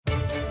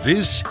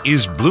This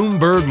is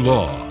Bloomberg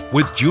Law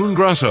with June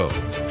Grosso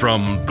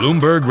from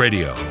Bloomberg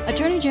Radio.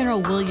 Attorney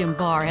General William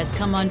Barr has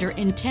come under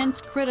intense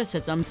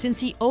criticism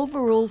since he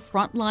overruled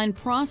frontline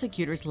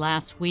prosecutors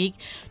last week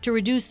to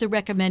reduce the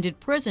recommended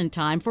prison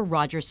time for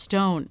Roger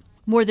Stone.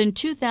 More than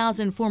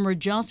 2,000 former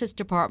Justice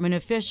Department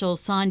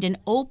officials signed an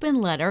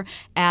open letter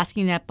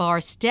asking that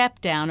Barr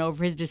step down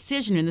over his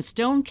decision in the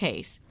Stone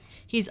case.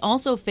 He's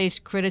also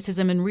faced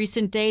criticism in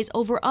recent days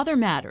over other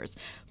matters.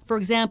 For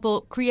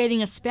example,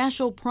 creating a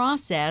special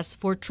process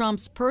for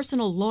Trump's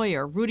personal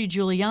lawyer, Rudy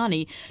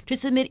Giuliani, to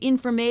submit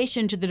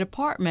information to the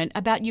department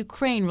about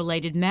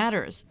Ukraine-related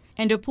matters,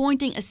 and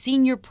appointing a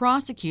senior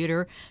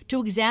prosecutor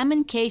to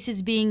examine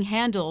cases being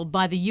handled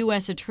by the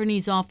U.S.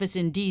 Attorney's Office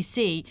in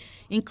D.C.,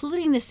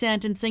 including the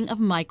sentencing of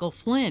Michael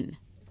Flynn.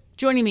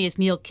 Joining me is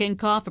Neil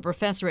Kinkoff, a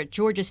professor at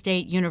Georgia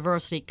State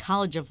University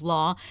College of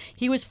Law.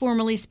 He was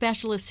formerly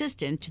special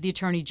assistant to the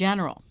Attorney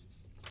General.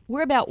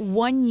 We're about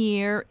 1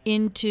 year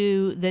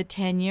into the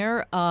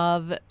tenure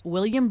of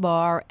William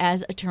Barr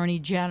as Attorney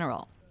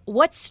General.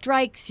 What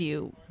strikes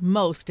you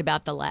most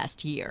about the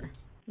last year?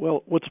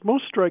 Well, what's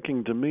most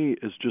striking to me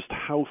is just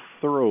how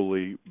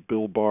thoroughly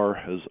Bill Barr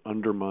has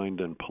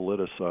undermined and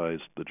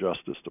politicized the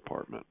Justice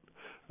Department.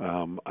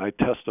 I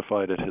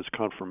testified at his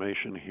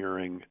confirmation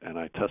hearing, and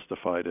I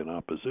testified in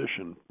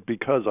opposition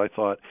because I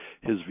thought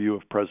his view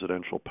of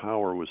presidential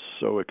power was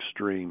so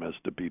extreme as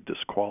to be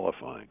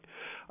disqualifying.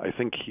 I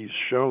think he's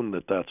shown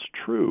that that's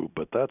true,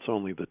 but that's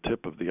only the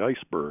tip of the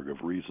iceberg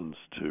of reasons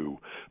to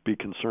be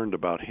concerned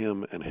about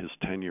him and his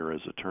tenure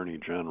as Attorney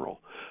General.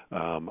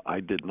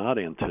 I did not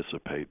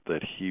anticipate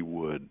that he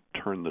would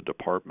turn the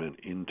department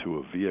into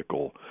a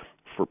vehicle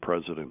for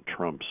President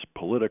Trump's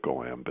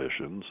political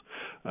ambitions.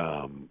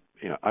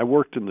 I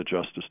worked in the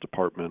Justice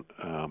Department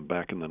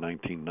back in the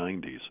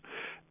 1990s,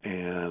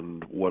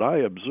 and what I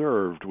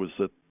observed was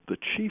that the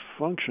chief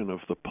function of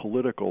the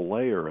political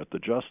layer at the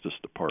Justice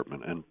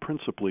Department, and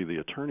principally the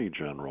Attorney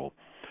General,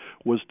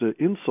 was to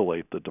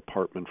insulate the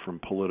department from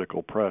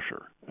political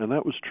pressure. And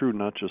that was true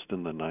not just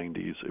in the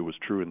 90s, it was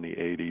true in the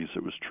 80s,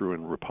 it was true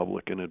in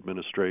Republican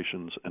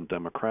administrations and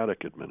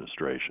Democratic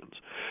administrations.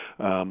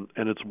 And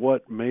it's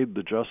what made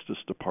the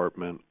Justice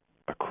Department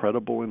a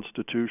credible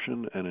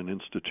institution and an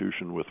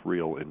institution with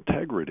real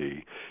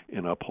integrity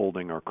in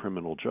upholding our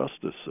criminal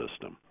justice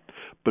system.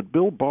 But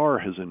Bill Barr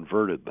has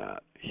inverted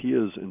that. He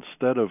is,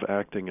 instead of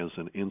acting as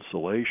an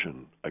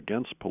insulation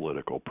against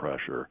political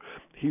pressure,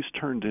 he's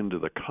turned into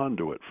the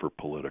conduit for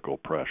political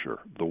pressure,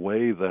 the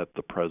way that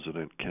the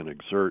president can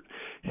exert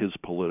his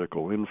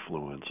political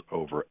influence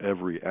over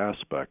every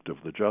aspect of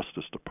the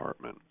Justice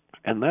Department.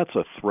 And that's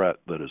a threat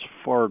that is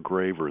far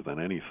graver than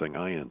anything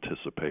I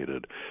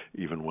anticipated,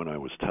 even when I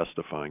was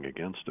testifying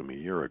against him a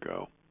year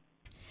ago.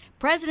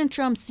 President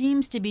Trump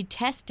seems to be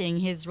testing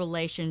his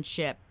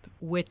relationship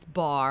with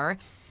Barr,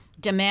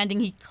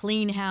 demanding he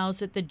clean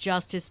house at the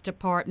Justice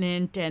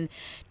Department and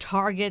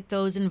target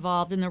those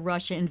involved in the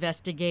Russia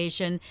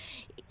investigation.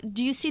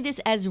 Do you see this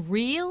as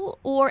real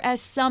or as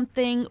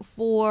something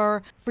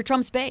for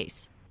Trump's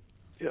base?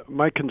 Yeah,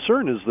 my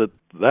concern is that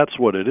that's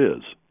what it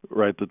is,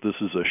 right, that this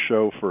is a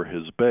show for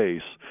his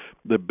base,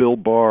 that Bill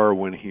Barr,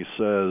 when he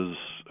says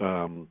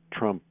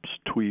Trump's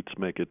tweets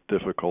make it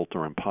difficult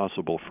or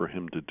impossible for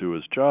him to do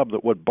his job,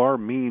 that what Barr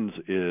means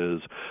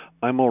is,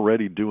 I'm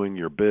already doing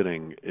your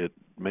bidding. It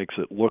makes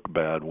it look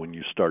bad when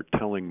you start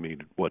telling me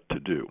what to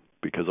do,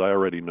 because I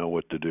already know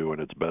what to do,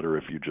 and it's better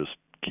if you just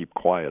keep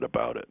quiet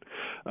about it.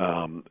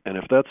 And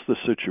if that's the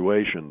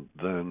situation,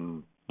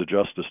 then the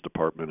Justice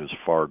Department is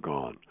far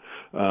gone.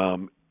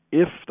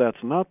 If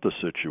that's not the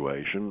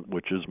situation,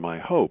 which is my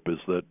hope, is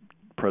that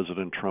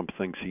President Trump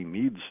thinks he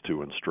needs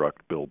to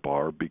instruct Bill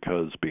Barr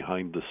because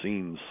behind the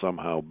scenes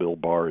somehow Bill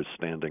Barr is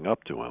standing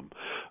up to him,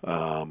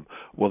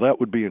 well, that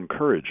would be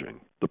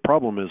encouraging. The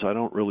problem is I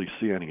don't really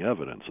see any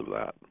evidence of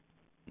that.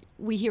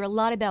 We hear a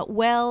lot about,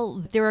 well,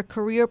 there are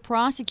career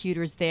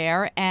prosecutors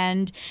there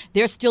and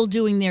they're still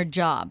doing their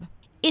job.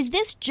 Is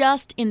this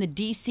just in the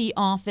D.C.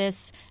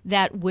 office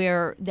that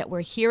we're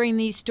hearing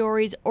these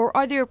stories, or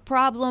are there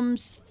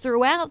problems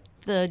throughout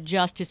the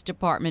Justice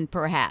Department,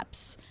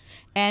 perhaps,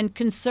 and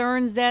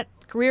concerns that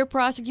career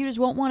prosecutors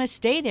won't want to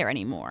stay there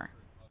anymore?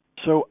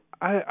 So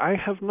I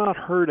have not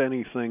heard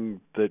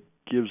anything that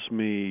gives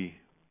me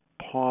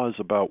pause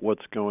about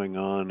what's going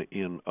on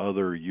in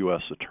other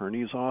U.S.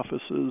 attorneys'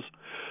 offices,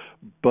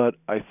 but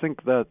I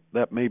think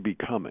that may be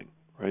coming.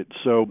 Right.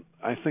 So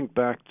I think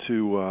back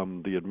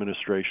to the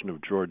administration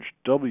of George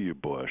W.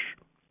 Bush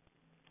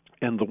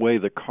and the way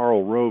that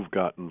Karl Rove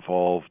got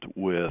involved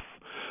with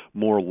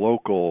more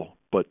local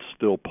but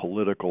still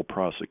political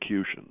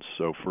prosecutions.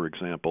 So, for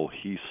example,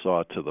 he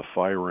saw to the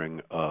firing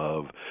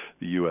of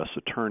the U.S.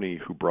 attorney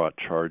who brought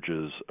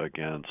charges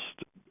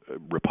against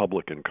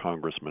Republican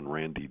Congressman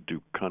Randy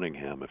Duke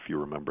Cunningham, if you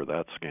remember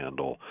that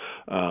scandal,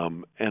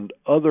 and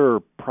other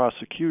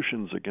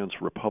prosecutions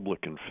against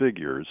Republican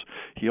figures.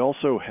 He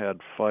also had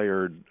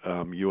fired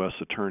U.S.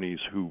 attorneys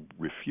who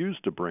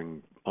refused to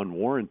bring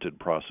unwarranted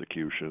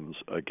prosecutions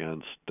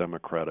against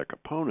Democratic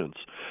opponents.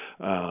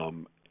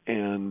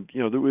 And,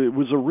 it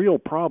was a real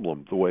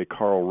problem the way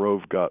Karl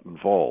Rove got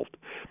involved.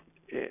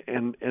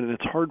 And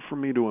it's hard for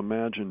me to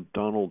imagine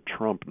Donald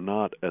Trump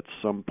not at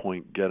some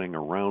point getting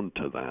around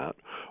to that,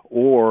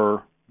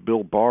 or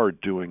Bill Barr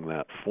doing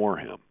that for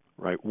him.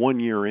 Right, 1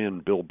 year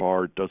in, Bill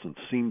Barr doesn't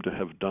seem to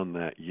have done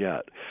that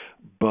yet,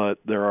 but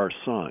there are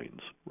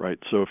signs, right?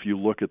 So if you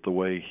look at the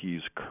way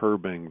he's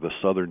curbing the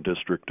Southern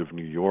District of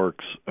New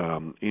York's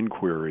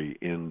inquiry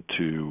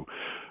into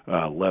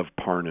Lev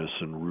Parnas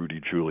and Rudy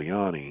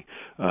Giuliani,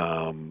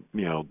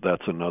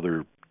 that's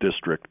another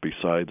district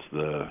besides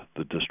the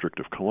District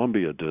of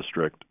Columbia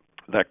district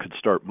that could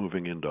start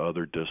moving into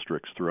other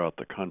districts throughout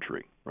the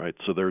country, right?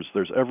 So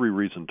there's every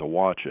reason to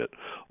watch it,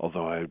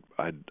 although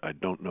I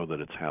don't know that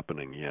it's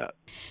happening yet.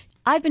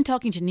 I've been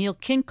talking to Neil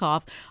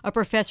Kinkoff, a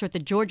professor at the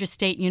Georgia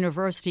State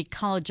University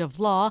College of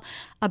Law,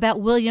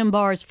 about William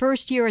Barr's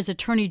first year as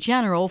Attorney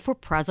General for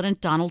President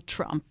Donald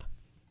Trump.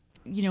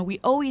 We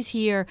always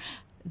hear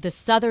the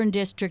Southern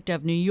District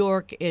of New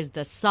York is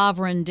the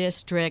sovereign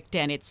district,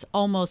 and it's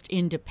almost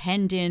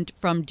independent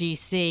from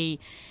D.C.,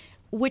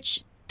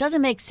 which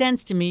doesn't make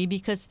sense to me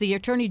because the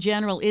Attorney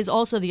General is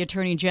also the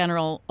Attorney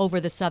General over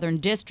the Southern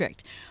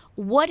District.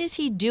 What is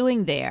he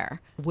doing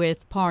there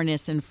with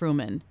Parnas and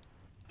Fruman?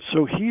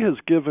 So he has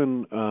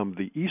given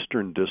the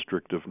Eastern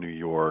District of New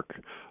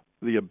York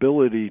the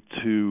ability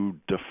to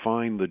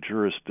define the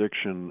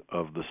jurisdiction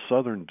of the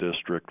Southern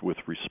District with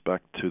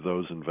respect to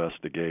those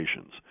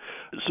investigations.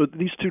 So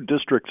these two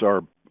districts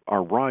are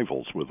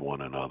rivals with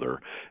one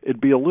another.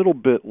 It'd be a little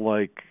bit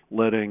like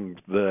letting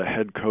the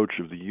head coach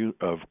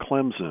of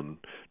Clemson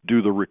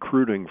do the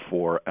recruiting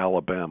for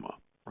Alabama,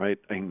 right?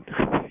 And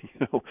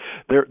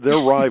they're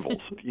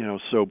rivals.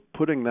 So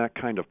putting that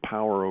kind of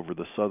power over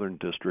the Southern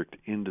District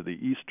into the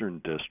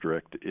Eastern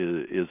District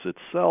is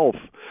itself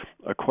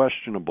a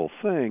questionable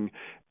thing.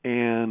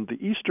 And the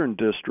Eastern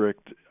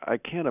District, I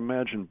can't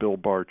imagine Bill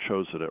Barr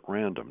chose it at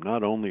random.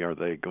 Not only are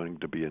they going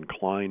to be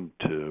inclined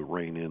to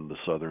rein in the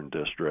Southern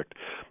District,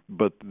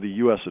 but the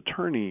U.S.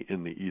 Attorney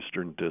in the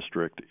Eastern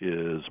District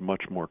is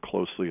much more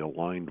closely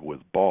aligned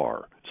with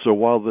Barr. So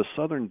while the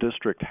Southern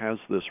District has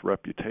this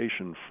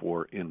reputation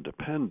for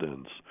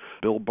independence,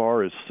 Bill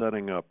Barr is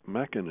setting up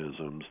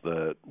mechanisms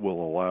that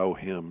will allow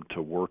him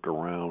to work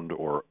around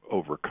or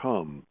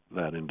overcome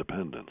that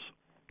independence.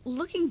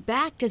 Looking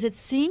back, does it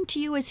seem to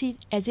you as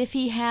if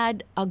he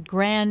had a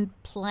grand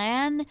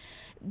plan?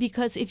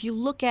 Because if you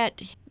look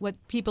at what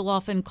people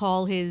often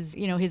call his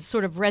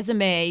sort of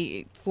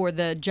resume for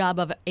the job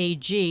of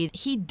AG,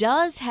 he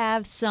does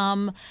have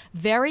some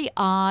very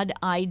odd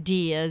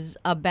ideas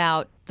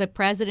about the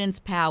president's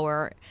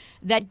power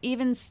that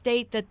even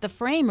state that the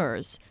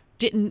framers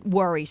didn't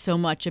worry so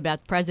much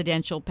about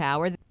presidential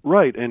power.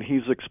 Right, and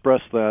he's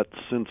expressed that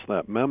since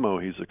that memo.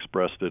 He's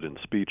expressed it in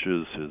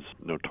speeches, his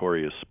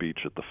notorious speech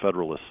at the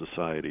Federalist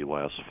Society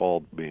last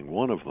fall being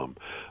one of them.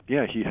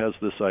 Yeah, he has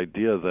this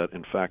idea that,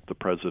 in fact, the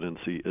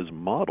presidency is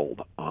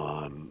modeled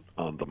on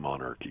the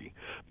monarchy.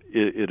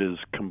 It is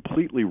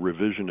completely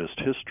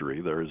revisionist history.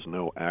 There is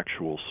no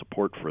actual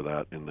support for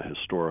that in the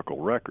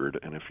historical record,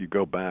 and if you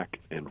go back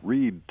and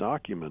read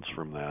documents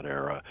from that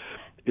era,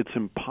 it's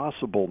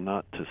impossible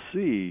not to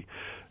see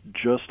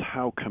just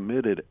how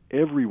committed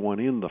everyone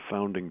in the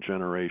founding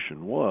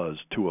generation was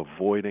to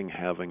avoiding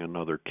having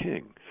another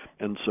king.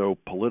 And so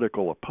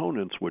political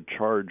opponents would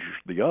charge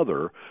the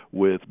other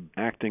with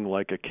acting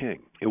like a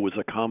king. It was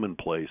a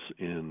commonplace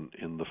in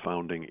the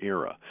founding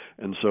era.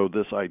 And so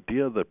this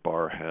idea that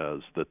Barr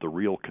has that the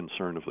real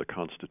concern of the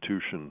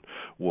Constitution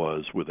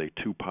was with a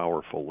too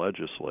powerful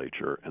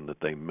legislature and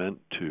that they meant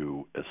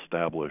to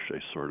establish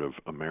a sort of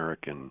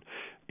American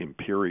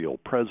imperial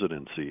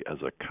presidency as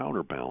a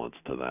counterbalance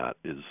to that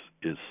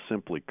is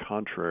simply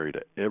contrary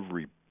to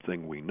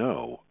everything we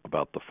know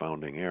about the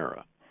founding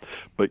era.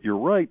 But you're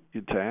right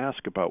to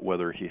ask about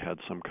whether he had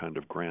some kind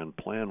of grand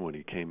plan when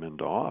he came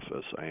into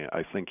office.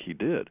 I think he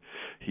did.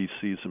 He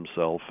sees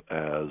himself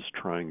as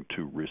trying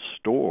to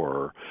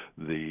restore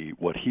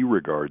what he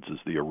regards as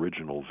the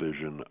original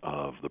vision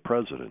of the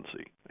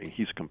presidency.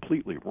 He's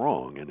completely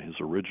wrong, and his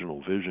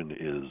original vision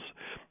is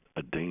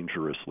a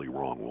dangerously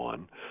wrong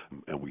one,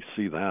 and we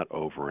see that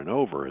over and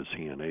over as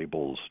he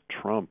enables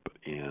Trump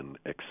in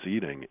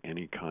exceeding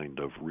any kind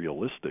of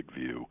realistic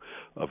view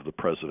of the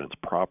president's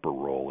proper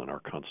role in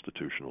our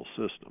constitutional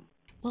system.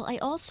 Well, I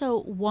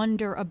also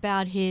wonder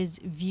about his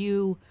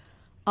view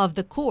of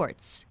the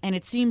courts, and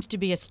it seems to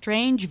be a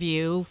strange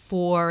view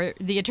for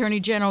the Attorney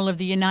General of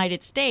the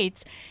United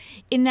States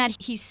in that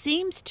he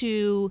seems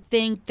to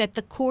think that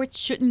the courts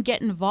shouldn't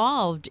get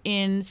involved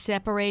in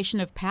separation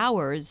of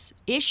powers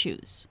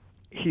issues.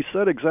 He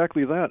said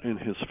exactly that in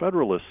his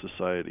Federalist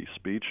Society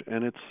speech,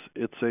 and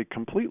it's a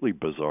completely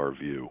bizarre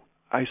view.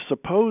 I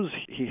suppose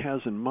he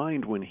has in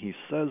mind when he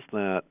says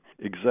that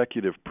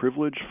executive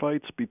privilege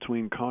fights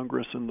between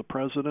Congress and the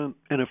president,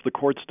 and if the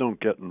courts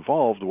don't get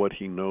involved, what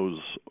he knows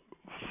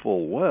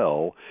full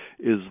well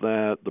is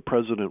that the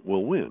president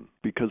will win.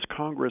 because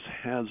Congress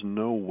has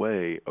no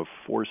way of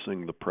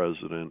forcing the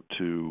president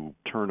to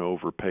turn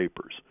over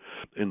papers.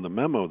 In the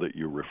memo that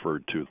you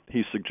referred to,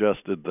 he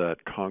suggested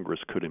that Congress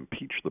could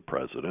impeach the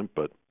president,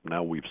 but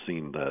now we've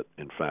seen that,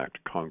 in fact,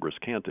 Congress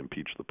can't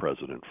impeach the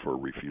president for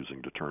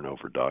refusing to turn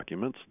over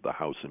documents. The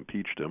House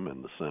impeached him,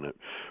 and the Senate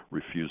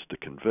refused to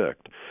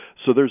convict.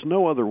 So there's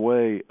no other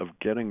way of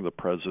getting the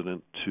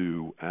president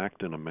to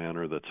act in a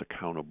manner that's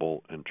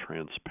accountable and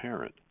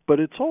transparent. But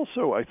it's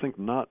also, I think,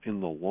 not in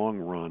the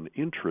long-run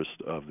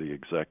interest of the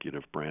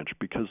executive branch,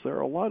 because there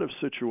are a lot of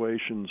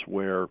situations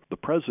where the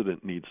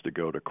president needs to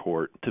go to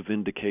court to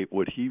vindicate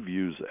what he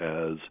views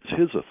as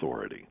his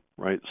authority.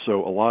 Right?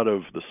 So a lot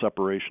of the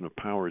separation of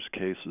powers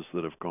cases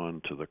that have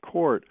gone to the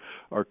court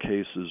are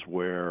cases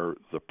where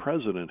the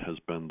president has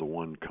been the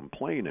one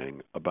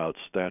complaining about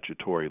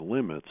statutory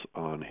limits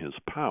on his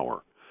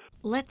power.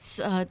 Let's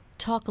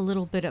talk a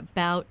little bit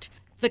about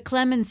the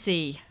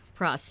clemency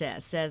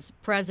process, as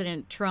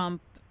President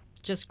Trump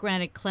just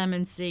granted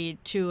clemency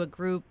to a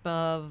group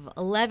of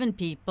 11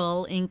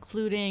 people,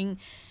 including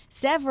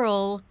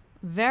several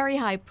very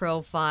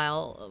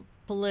high-profile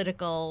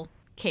political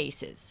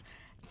cases.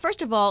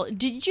 First of all,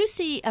 did you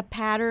see a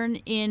pattern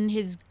in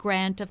his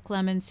grant of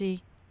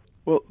clemency?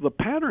 Well, the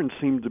pattern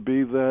seemed to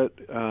be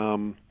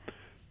that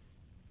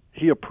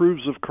he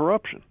approves of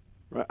corruption.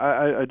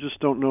 I just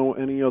don't know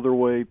any other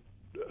way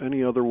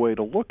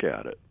to look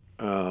at it.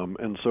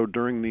 And so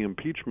during the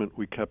impeachment,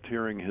 we kept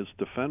hearing his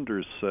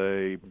defenders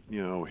say,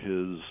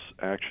 his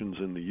actions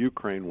in the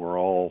Ukraine were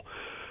all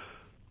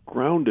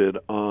grounded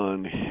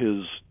on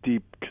his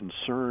deep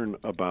concern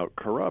about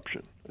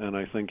corruption. And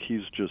I think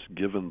he's just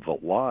given the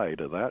lie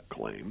to that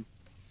claim.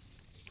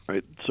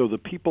 Right? So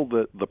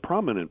the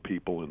prominent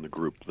people in the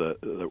group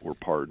that were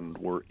pardoned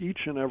were each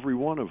and every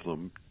one of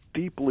them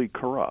deeply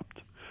corrupt.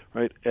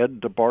 Right?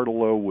 Ed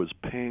DeBartolo was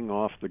paying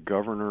off the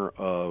governor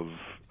of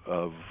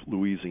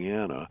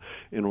Louisiana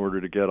in order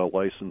to get a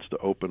license to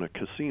open a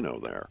casino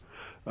there.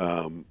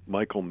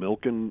 Michael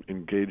Milken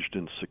engaged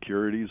in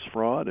securities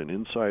fraud and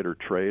insider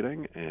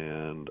trading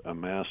and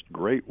amassed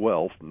great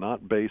wealth,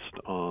 not based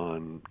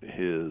on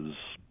his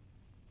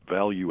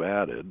value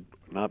added,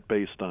 not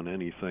based on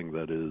anything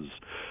that is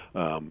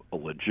a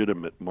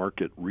legitimate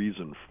market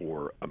reason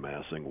for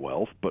amassing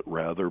wealth, but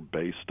rather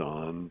based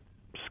on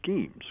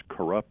schemes,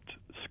 corrupt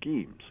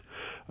schemes.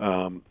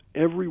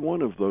 Every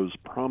one of those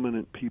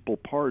prominent people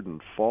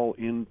pardoned fall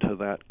into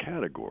that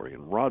category,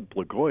 and Rod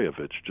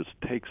Blagojevich just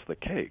takes the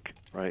cake,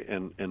 right?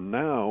 And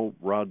now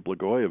Rod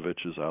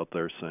Blagojevich is out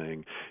there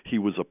saying he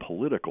was a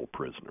political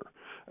prisoner.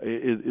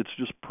 It's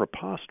just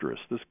preposterous.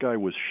 This guy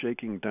was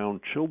shaking down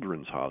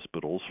children's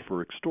hospitals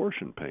for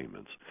extortion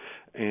payments.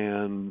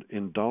 And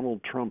in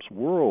Donald Trump's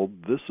world,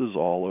 this is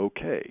all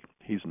okay.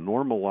 He's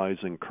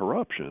normalizing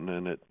corruption,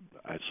 and it,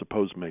 I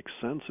suppose, makes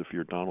sense if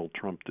you're Donald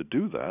Trump to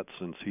do that,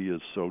 since he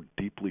is so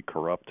deeply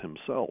corrupt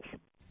himself.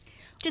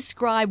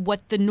 Describe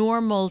what the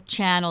normal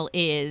channel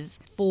is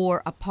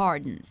for a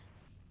pardon.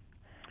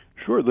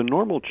 Sure. The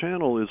normal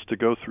channel is to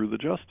go through the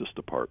Justice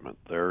Department.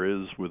 There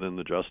is within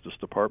the Justice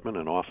Department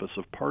an Office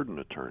of Pardon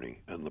Attorney,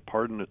 and the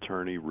pardon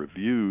attorney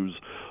reviews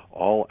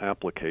all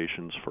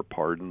applications for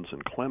pardons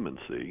and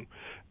clemency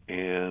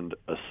and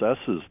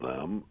assesses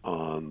them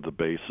on the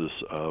basis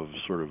of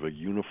sort of a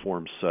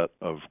uniform set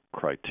of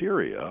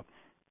criteria,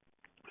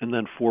 and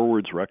then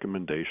forwards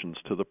recommendations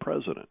to the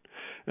president.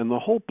 And the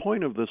whole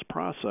point of this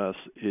process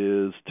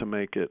is to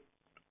make it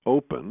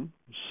open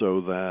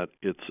so that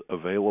it's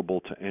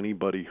available to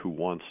anybody who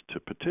wants to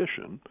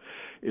petition.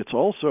 It's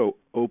also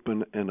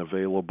open and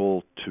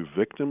available to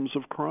victims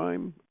of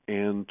crime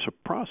and to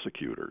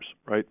prosecutors,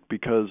 right?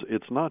 Because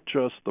it's not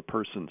just the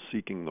person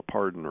seeking the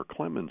pardon or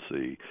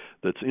clemency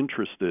that's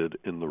interested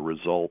in the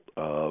result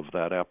of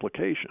that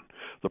application.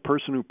 The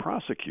person who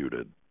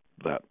prosecuted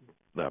that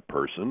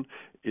person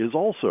is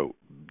also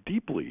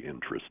deeply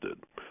interested.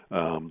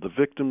 The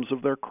victims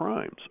of their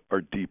crimes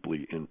are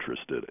deeply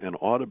interested and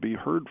ought to be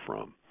heard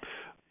from.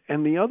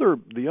 And the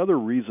other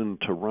reason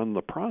to run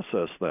the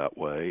process that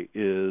way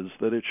is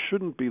that it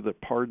shouldn't be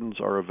that pardons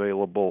are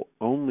available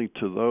only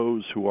to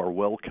those who are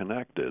well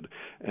connected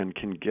and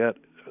can get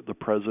the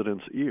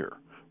president's ear.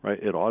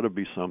 Right? It ought to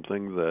be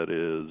something that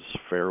is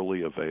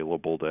fairly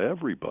available to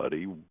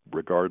everybody,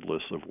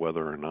 regardless of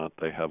whether or not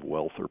they have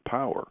wealth or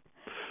power.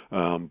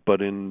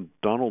 But in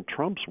Donald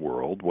Trump's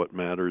world, what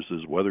matters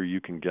is whether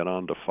you can get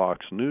onto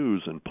Fox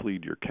News and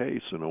plead your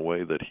case in a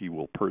way that he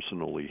will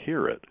personally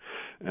hear it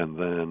and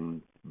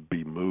then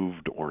be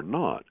moved or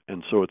not.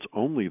 And so it's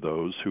only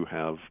those who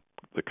have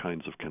the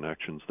kinds of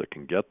connections that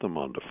can get them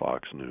onto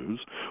Fox News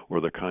or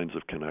the kinds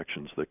of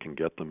connections that can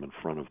get them in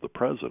front of the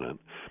president,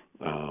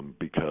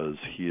 because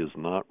he is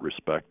not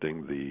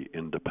respecting the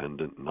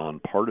independent,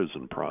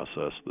 nonpartisan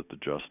process that the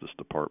Justice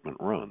Department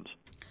runs.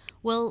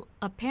 Well,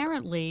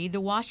 apparently,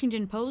 the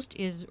Washington Post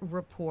is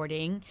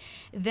reporting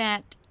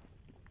that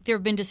there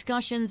have been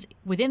discussions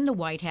within the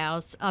White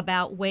House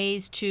about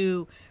ways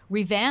to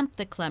revamp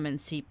the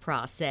clemency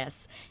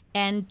process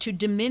and to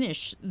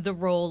diminish the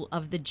role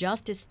of the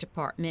Justice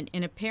Department.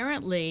 And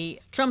apparently,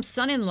 Trump's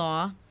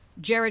son-in-law,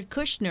 Jared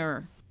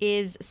Kushner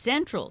is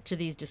central to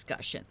these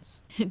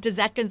discussions. Does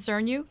that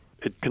concern you?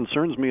 It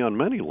concerns me on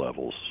many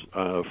levels.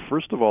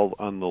 First of all,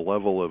 on the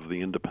level of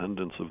the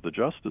independence of the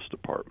Justice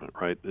Department,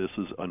 right? This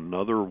is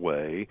another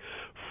way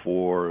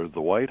for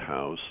the White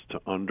House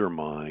to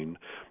undermine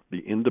the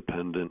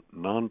independent,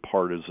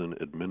 nonpartisan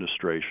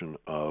administration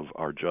of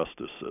our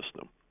justice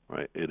system.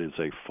 Right? It is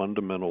a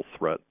fundamental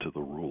threat to the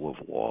rule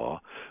of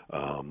law,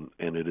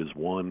 and it is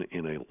one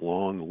in a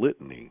long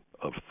litany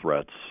of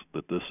threats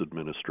that this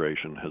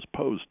administration has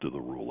posed to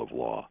the rule of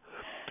law.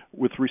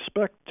 With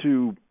respect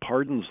to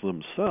pardons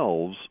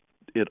themselves,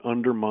 it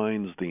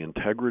undermines the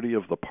integrity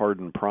of the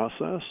pardon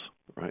process.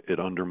 Right? It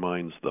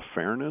undermines the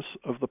fairness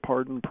of the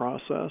pardon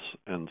process,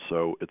 and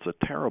so it's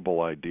a terrible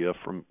idea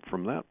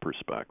from that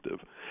perspective.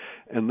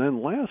 And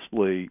then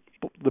lastly,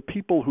 the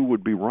people who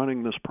would be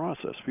running this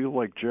process, feel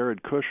like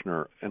Jared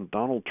Kushner and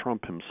Donald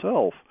Trump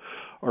himself,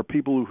 are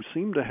people who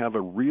seem to have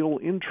a real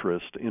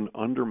interest in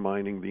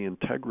undermining the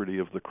integrity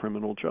of the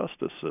criminal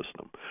justice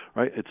system.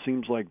 Right? It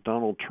seems like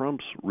Donald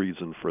Trump's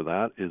reason for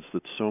that is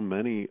that so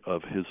many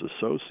of his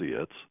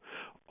associates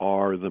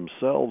are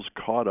themselves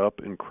caught up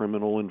in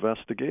criminal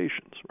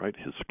investigations, right?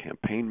 His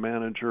campaign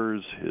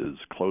managers, his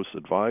close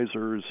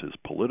advisors, his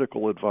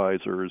political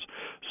advisors,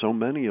 so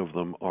many of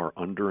them are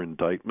under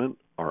indictment,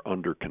 are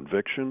under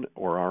conviction,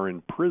 or are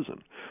in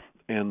prison.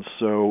 And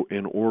so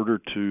in order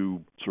to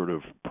sort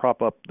of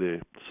prop up the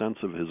sense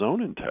of his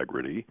own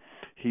integrity,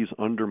 he's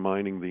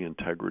undermining the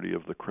integrity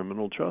of the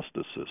criminal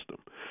justice system.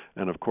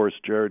 And of course,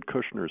 Jared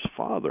Kushner's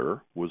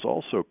father was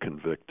also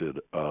convicted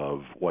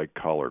of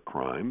white-collar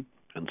crime.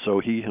 And so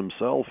he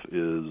himself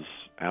is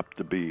apt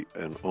to be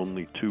an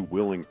only too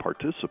willing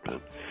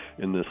participant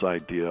in this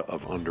idea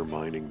of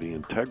undermining the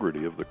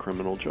integrity of the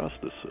criminal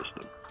justice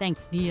system.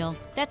 Thanks, Neil.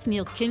 That's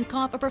Neil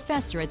Kinkoff, a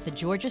professor at the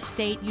Georgia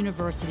State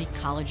University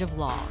College of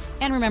Law.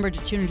 And remember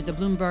to tune into the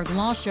Bloomberg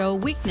Law Show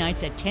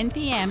weeknights at 10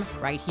 p.m.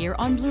 right here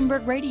on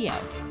Bloomberg Radio.